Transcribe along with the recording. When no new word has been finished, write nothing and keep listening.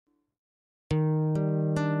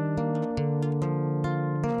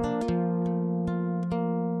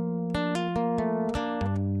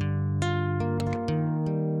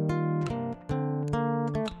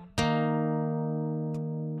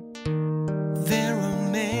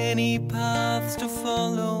many paths to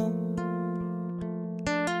follow,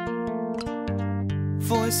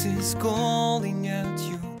 voices calling out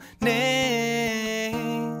your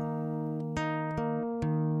name,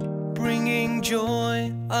 bringing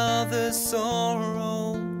joy, other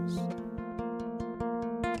sorrows.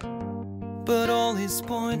 But all is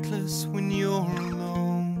pointless when you're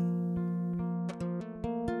alone,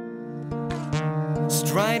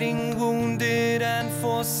 striding wounded and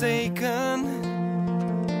forsaken,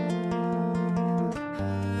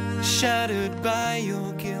 shattered by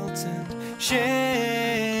your guilt and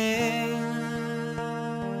shame,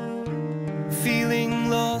 feeling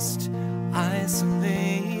lost,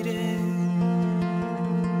 isolated.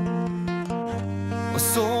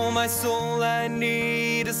 Oh, my soul, I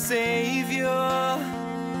need a savior.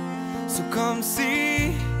 So come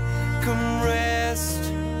see, come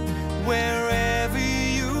rest wherever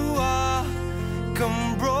you are.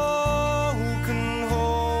 Come broken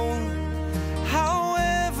home,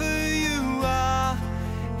 however you are.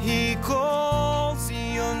 He calls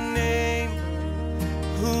your name,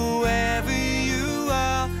 whoever you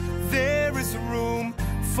are. There is room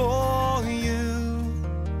for you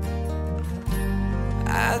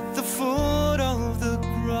at the foot of the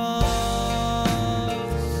cross.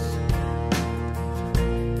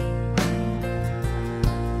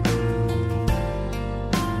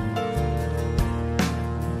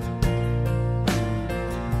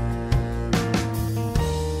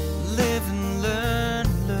 Live and learn,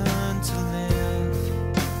 learn to live,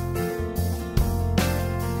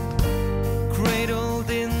 cradled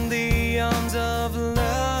in the arms of love,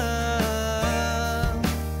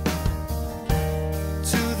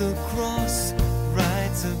 to the cross,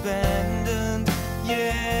 rights abandoned.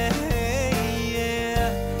 Yeah,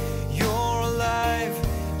 yeah, you're alive,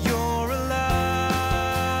 you're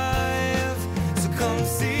alive. So come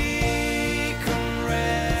see, come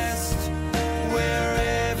rest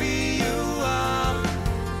wherever you are.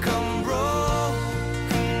 Come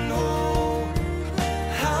broken home,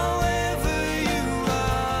 however you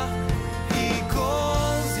are. He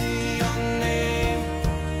calls your name,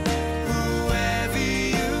 whoever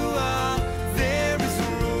you are. There is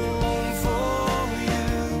room for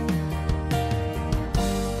you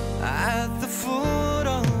at the foot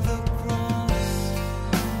of the cross.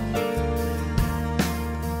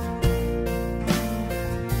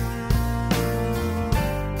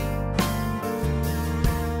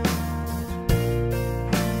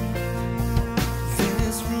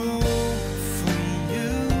 There's room for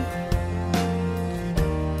you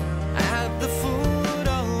at the foot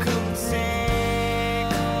of the cross. Come see,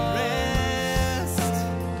 come rest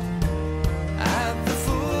at the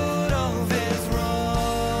foot of His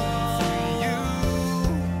rock for you.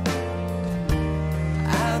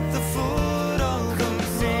 At the foot of, come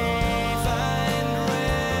see, find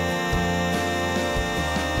rest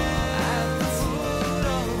at the foot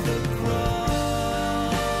of the cross.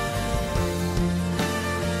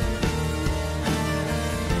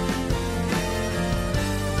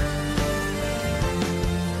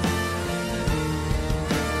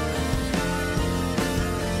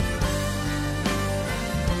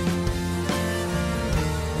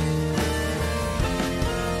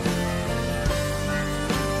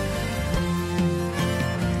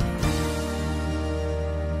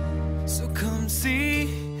 So come see,